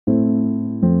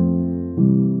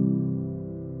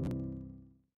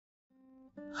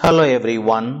Hello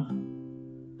everyone.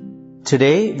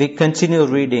 Today we continue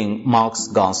reading Mark's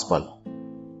Gospel.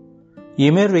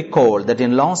 You may recall that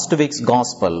in last week's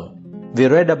Gospel, we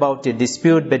read about a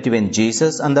dispute between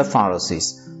Jesus and the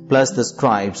Pharisees, plus the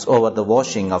scribes over the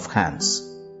washing of hands.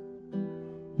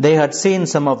 They had seen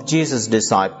some of Jesus'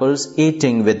 disciples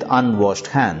eating with unwashed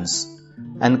hands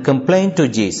and complained to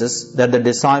Jesus that the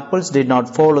disciples did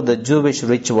not follow the Jewish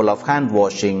ritual of hand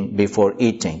washing before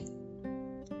eating.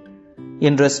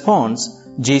 In response,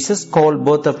 Jesus called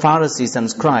both the Pharisees and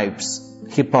scribes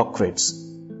hypocrites,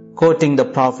 quoting the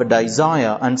prophet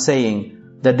Isaiah and saying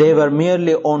that they were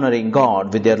merely honoring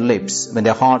God with their lips when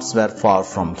their hearts were far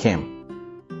from Him.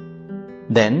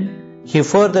 Then He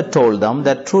further told them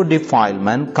that true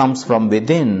defilement comes from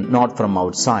within, not from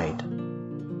outside.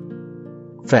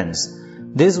 Friends,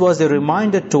 this was a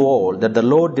reminder to all that the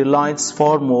Lord delights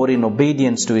far more in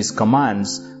obedience to His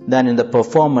commands than in the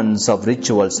performance of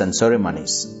rituals and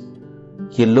ceremonies.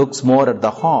 He looks more at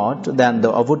the heart than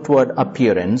the outward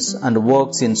appearance and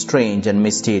works in strange and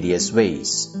mysterious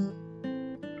ways.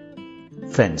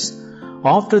 Friends,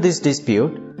 after this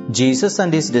dispute, Jesus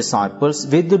and His disciples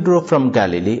withdrew from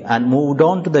Galilee and moved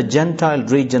on to the Gentile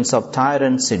regions of Tyre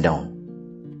and Sidon.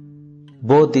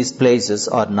 Both these places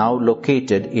are now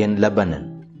located in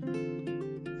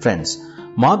Lebanon. Friends,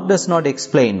 Mark does not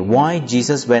explain why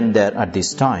Jesus went there at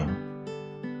this time.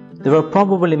 There were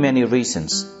probably many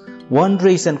reasons. One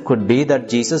reason could be that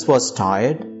Jesus was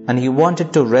tired and He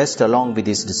wanted to rest along with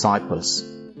His disciples.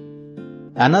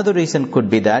 Another reason could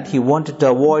be that He wanted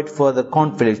to avoid further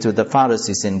conflicts with the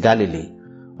Pharisees in Galilee,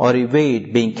 or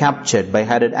evade being captured by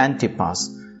Herod Antipas,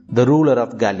 the ruler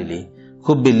of Galilee,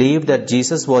 who believed that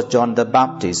Jesus was John the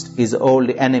Baptist, his old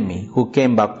enemy who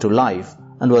came back to life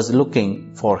and was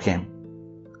looking for Him.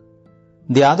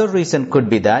 The other reason could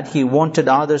be that He wanted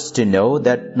others to know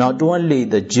that not only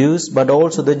the Jews but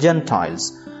also the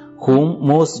Gentiles, whom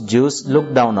most Jews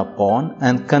looked down upon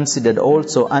and considered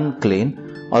also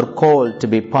unclean, are called to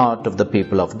be part of the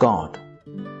people of God.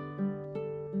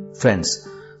 Friends,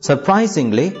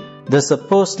 surprisingly, the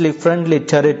supposedly friendly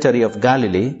territory of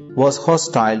Galilee was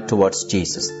hostile towards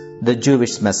Jesus, the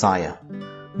Jewish Messiah,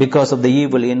 because of the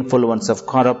evil influence of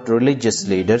corrupt religious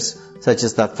leaders such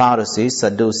as the Pharisees,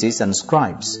 Sadducees and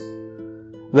scribes.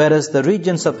 Whereas the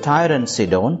regions of Tyre and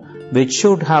Sidon, which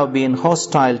should have been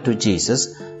hostile to Jesus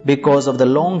because of the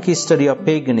long history of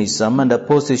paganism and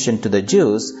opposition to the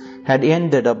Jews, had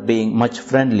ended up being much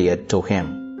friendlier to Him.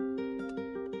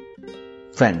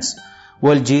 Friends,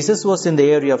 while Jesus was in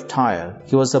the area of Tyre,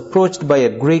 He was approached by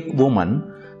a Greek woman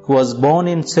who was born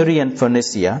in Syrian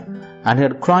Phoenicia and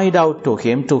had cried out to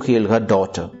Him to heal her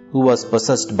daughter, who was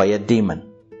possessed by a demon.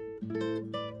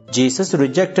 Jesus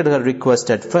rejected her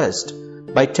request at first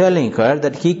by telling her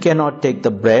that He cannot take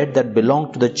the bread that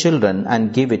belonged to the children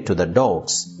and give it to the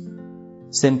dogs.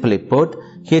 Simply put,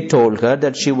 He told her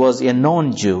that she was a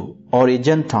non-Jew or a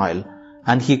Gentile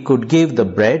and He could give the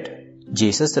bread,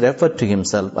 Jesus referred to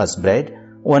Himself as bread,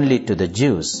 only to the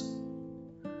Jews.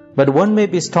 But one may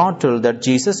be startled that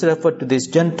Jesus referred to this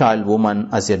Gentile woman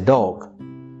as a dog.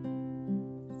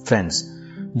 Friends,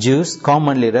 Jews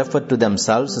commonly refer to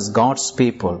themselves as God's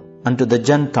people and to the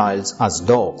Gentiles as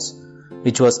dogs,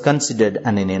 which was considered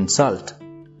an insult.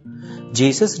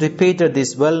 Jesus repeated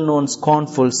this well-known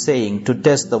scornful saying to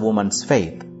test the woman's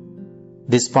faith.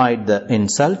 Despite the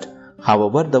insult,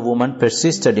 however, the woman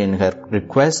persisted in her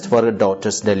request for her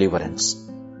daughter's deliverance.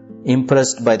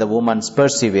 Impressed by the woman's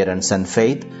perseverance and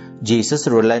faith, Jesus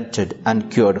relented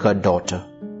and cured her daughter.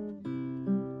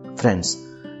 Friends,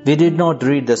 we did not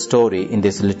read the story in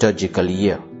this liturgical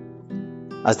year.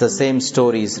 As the same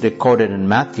story is recorded in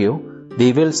Matthew,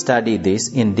 we will study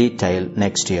this in detail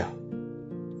next year.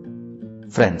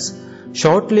 Friends,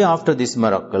 shortly after this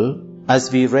miracle,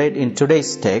 as we read in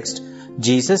today's text,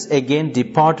 Jesus again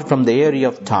departed from the area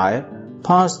of Tyre,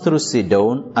 passed through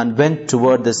Sidon and went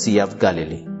toward the Sea of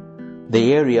Galilee,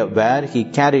 the area where He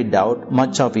carried out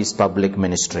much of His public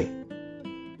ministry.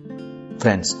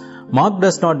 Friends, Mark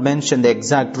does not mention the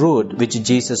exact route which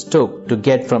Jesus took to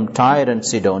get from Tyre and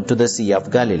Sidon to the Sea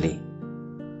of Galilee.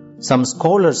 Some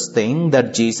scholars think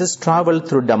that Jesus traveled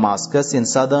through Damascus in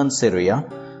southern Syria,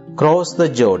 crossed the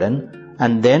Jordan,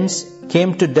 and thence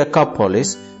came to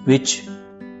Decapolis, which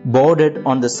bordered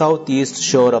on the southeast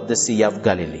shore of the Sea of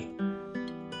Galilee.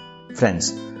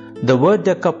 Friends, the word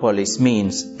Decapolis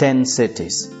means 10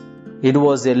 cities. It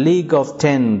was a league of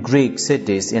 10 Greek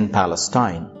cities in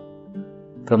Palestine.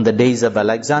 From the days of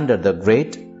Alexander the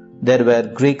Great, there were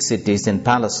Greek cities in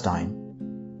Palestine.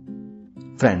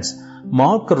 Friends,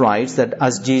 Mark writes that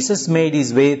as Jesus made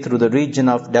His way through the region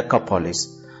of Decapolis,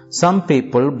 some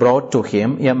people brought to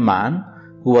Him a man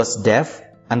who was deaf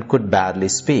and could barely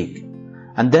speak,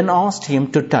 and then asked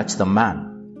him to touch the man.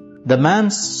 The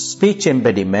man's speech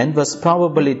impediment was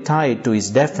probably tied to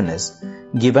his deafness,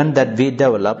 given that we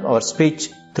develop our speech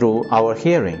through our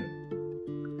hearing.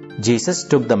 Jesus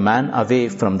took the man away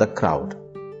from the crowd.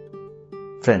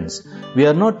 Friends, we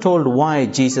are not told why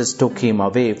Jesus took him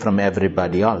away from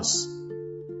everybody else.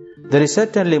 There is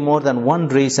certainly more than one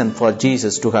reason for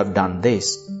Jesus to have done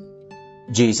this.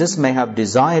 Jesus may have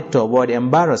desired to avoid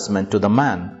embarrassment to the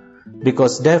man,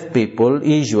 because deaf people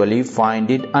usually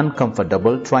find it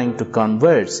uncomfortable trying to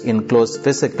converse in close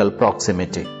physical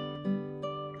proximity.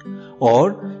 Or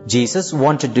Jesus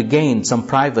wanted to gain some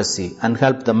privacy and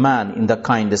help the man in the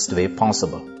kindest way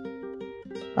possible.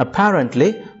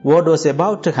 Apparently, what was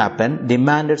about to happen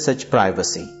demanded such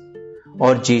privacy.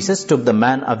 Or Jesus took the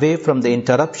man away from the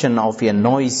interruption of a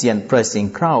noisy and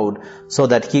pressing crowd so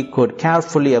that he could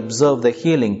carefully observe the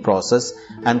healing process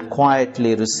and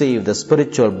quietly receive the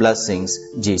spiritual blessings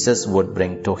Jesus would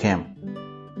bring to him.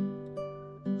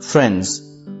 Friends,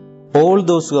 all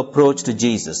those who approached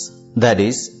Jesus, that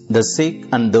is, the sick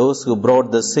and those who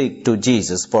brought the sick to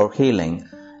Jesus for healing,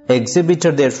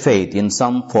 exhibited their faith in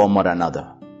some form or another.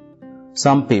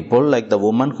 Some people, like the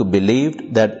woman who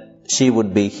believed that she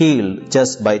would be healed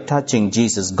just by touching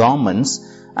Jesus' garments,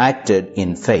 acted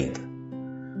in faith.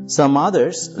 Some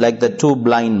others, like the two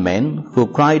blind men who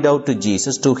cried out to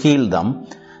Jesus to heal them,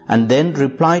 and then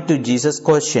replied to Jesus'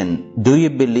 question, "Do you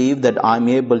believe that I am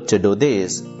able to do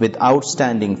this?" with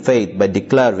outstanding faith by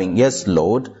declaring, "Yes,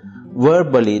 Lord,"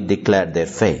 verbally declared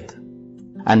their faith.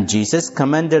 And Jesus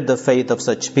commended the faith of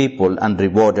such people and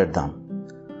rewarded them.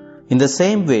 In the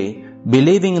same way,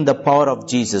 believing in the power of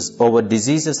Jesus over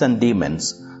diseases and demons,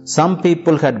 some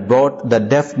people had brought the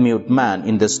deaf-mute man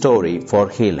in the story for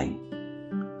healing.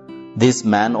 This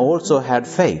man also had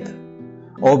faith.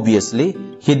 Obviously,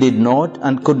 he did not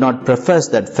and could not profess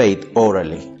that faith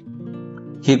orally.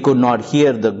 He could not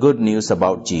hear the good news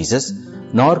about Jesus,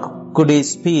 nor could he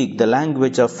speak the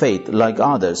language of faith like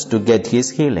others to get his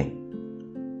healing.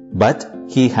 But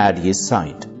he had his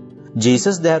sight.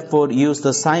 Jesus therefore used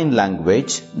the sign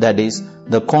language, that is,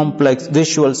 the complex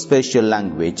visual spatial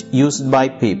language used by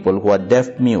people who are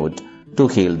deaf-mute, to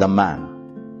heal the man.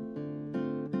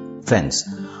 Friends,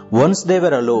 once they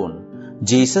were alone,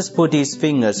 Jesus put his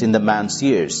fingers in the man's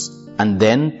ears and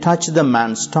then touched the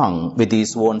man's tongue with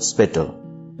his own spittle.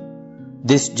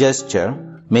 This gesture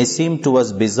may seem to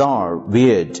us bizarre,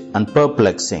 weird, and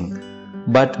perplexing,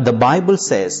 but the Bible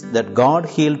says that God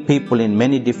healed people in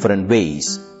many different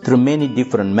ways, through many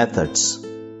different methods.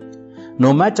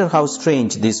 No matter how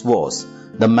strange this was,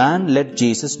 the man let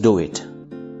Jesus do it.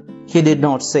 He did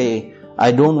not say,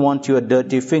 "I don't want your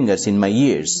dirty fingers in my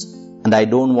ears, and I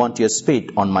don't want your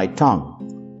spit on my tongue."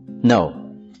 No,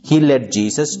 he let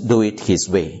Jesus do it his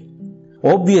way.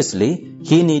 Obviously,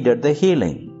 he needed the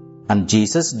healing, and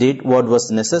Jesus did what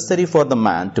was necessary for the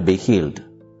man to be healed.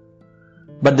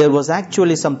 But there was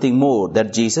actually something more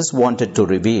that Jesus wanted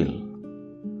to reveal.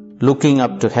 Looking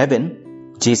up to heaven,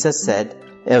 Jesus said,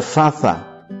 "Ephphatha,"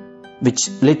 which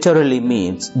literally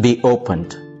means "be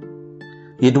opened."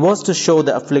 It was to show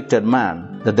the afflicted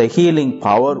man that the healing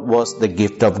power was the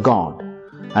gift of God,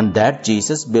 and that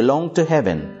Jesus belonged to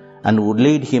heaven and would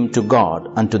lead him to God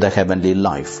and to the heavenly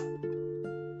life.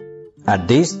 At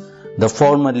this, the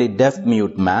formerly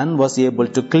deaf-mute man was able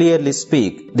to clearly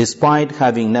speak despite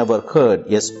having never heard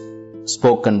a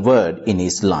spoken word in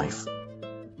his life.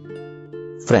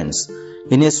 Friends,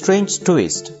 in a strange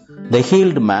twist, the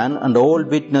healed man and all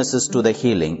witnesses to the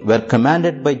healing were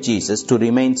commanded by Jesus to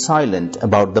remain silent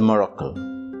about the miracle.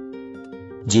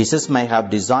 Jesus may have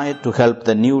desired to help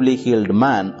the newly healed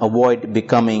man avoid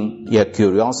becoming a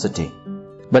curiosity.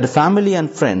 But family and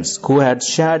friends who had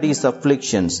shared his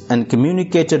afflictions and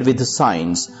communicated with the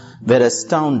signs were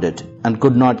astounded and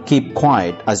could not keep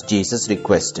quiet as Jesus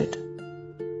requested.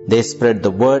 They spread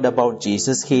the word about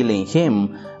Jesus healing him,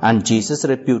 and Jesus'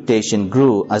 reputation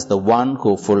grew as the one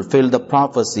who fulfilled the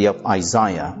prophecy of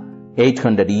Isaiah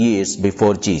 800 years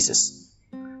before Jesus.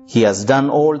 He has done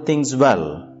all things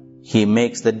well. He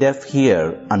makes the deaf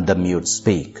hear and the mute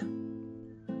speak.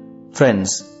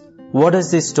 Friends, what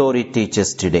does this story teach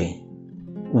us today?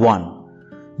 1.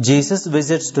 Jesus'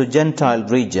 visits to Gentile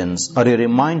regions are a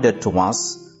reminder to us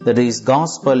that his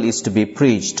gospel is to be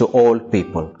preached to all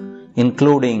people,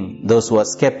 including those who are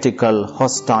skeptical,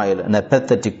 hostile, and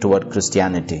apathetic toward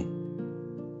Christianity.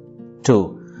 2.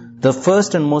 The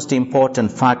first and most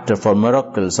important factor for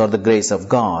miracles or the grace of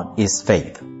God is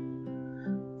faith.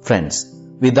 Friends,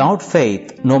 without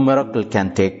faith, no miracle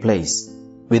can take place.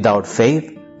 Without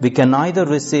faith, we can neither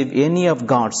receive any of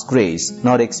God's grace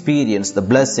nor experience the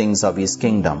blessings of His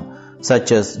kingdom,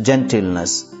 such as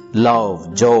gentleness,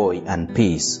 love, joy, and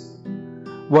peace.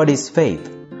 What is faith?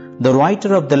 The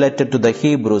writer of the letter to the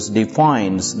Hebrews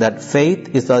defines that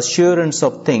faith is the assurance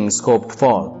of things hoped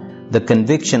for, the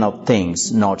conviction of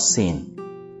things not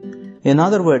seen. In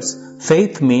other words,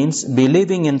 faith means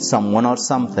believing in someone or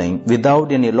something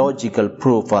without any logical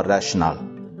proof or rationale.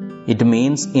 It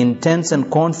means intense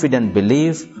and confident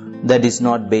belief that is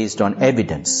not based on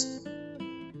evidence.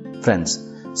 Friends,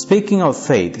 speaking of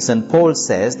faith, St. Paul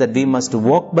says that we must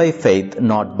walk by faith,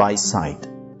 not by sight.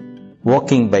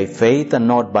 Walking by faith and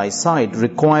not by sight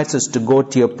requires us to go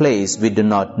to a place we do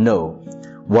not know,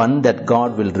 one that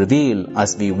God will reveal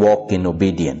as we walk in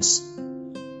obedience.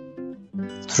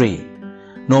 3.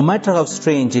 No matter how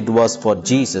strange it was for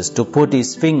Jesus to put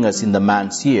His fingers in the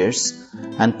man's ears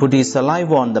and put His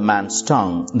saliva on the man's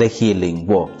tongue, the healing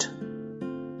worked.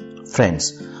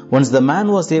 Friends, once the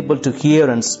man was able to hear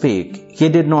and speak, he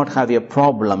did not have a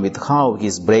problem with how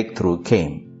his breakthrough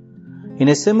came. In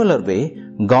a similar way,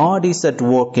 God is at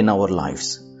work in our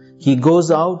lives. He goes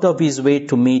out of His way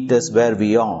to meet us where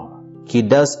we are. He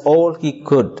does all He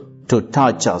could to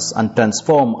touch us and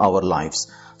transform our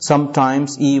lives,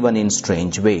 sometimes even in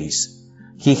strange ways.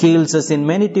 He heals us in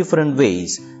many different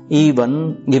ways,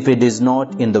 even if it is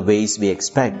not in the ways we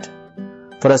expect.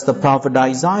 For as the prophet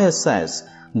Isaiah says,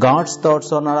 God's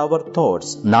thoughts are not our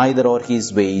thoughts, neither are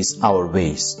His ways our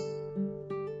ways.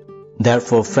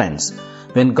 Therefore, friends,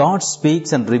 when God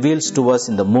speaks and reveals to us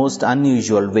in the most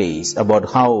unusual ways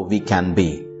about how we can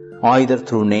be, either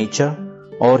through nature,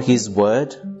 or His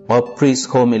word, or priest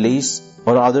homilies,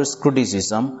 or others'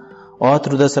 criticism, or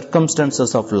through the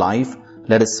circumstances of life,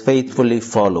 let us faithfully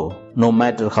follow, no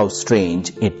matter how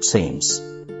strange it seems.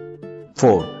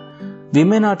 4. We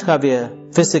may not have a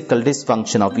physical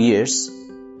dysfunction of ears,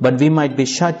 but we might be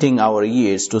shutting our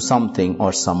ears to something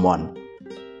or someone.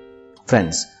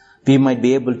 Friends, we might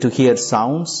be able to hear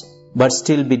sounds, but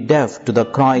still be deaf to the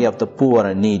cry of the poor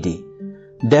and needy,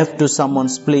 deaf to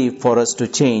someone's plea for us to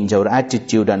change our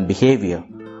attitude and behavior,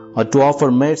 or to offer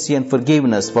mercy and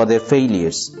forgiveness for their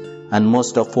failures, and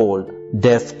most of all,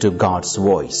 deaf to God's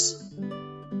voice.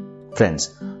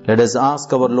 Friends, let us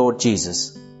ask our Lord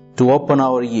Jesus to open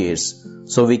our ears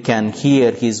so we can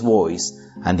hear His voice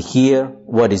and hear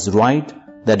what is right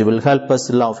that will help us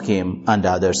love Him and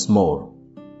others more.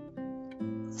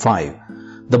 5.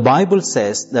 The Bible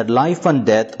says that life and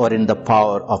death are in the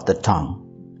power of the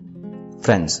tongue.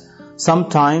 Friends,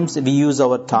 sometimes we use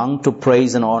our tongue to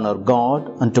praise and honor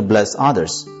God and to bless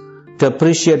others, to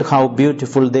appreciate how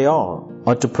beautiful they are,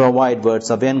 or to provide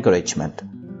words of encouragement.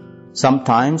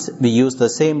 Sometimes we use the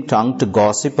same tongue to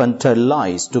gossip and tell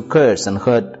lies, to curse and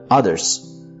hurt others.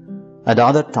 At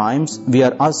other times, we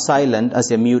are as silent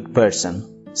as a mute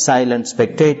person, silent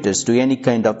spectators to any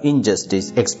kind of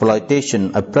injustice,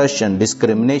 exploitation, oppression,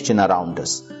 discrimination around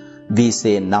us. We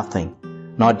say nothing,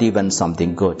 not even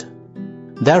something good.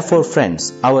 Therefore,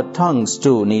 friends, our tongues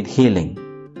too need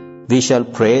healing. We shall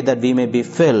pray that we may be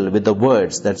filled with the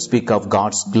words that speak of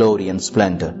God's glory and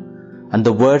splendor, and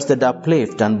the words that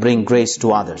uplift and bring grace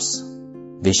to others.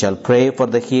 We shall pray for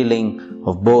the healing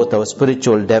of both our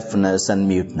spiritual deafness and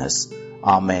muteness.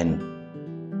 Amen.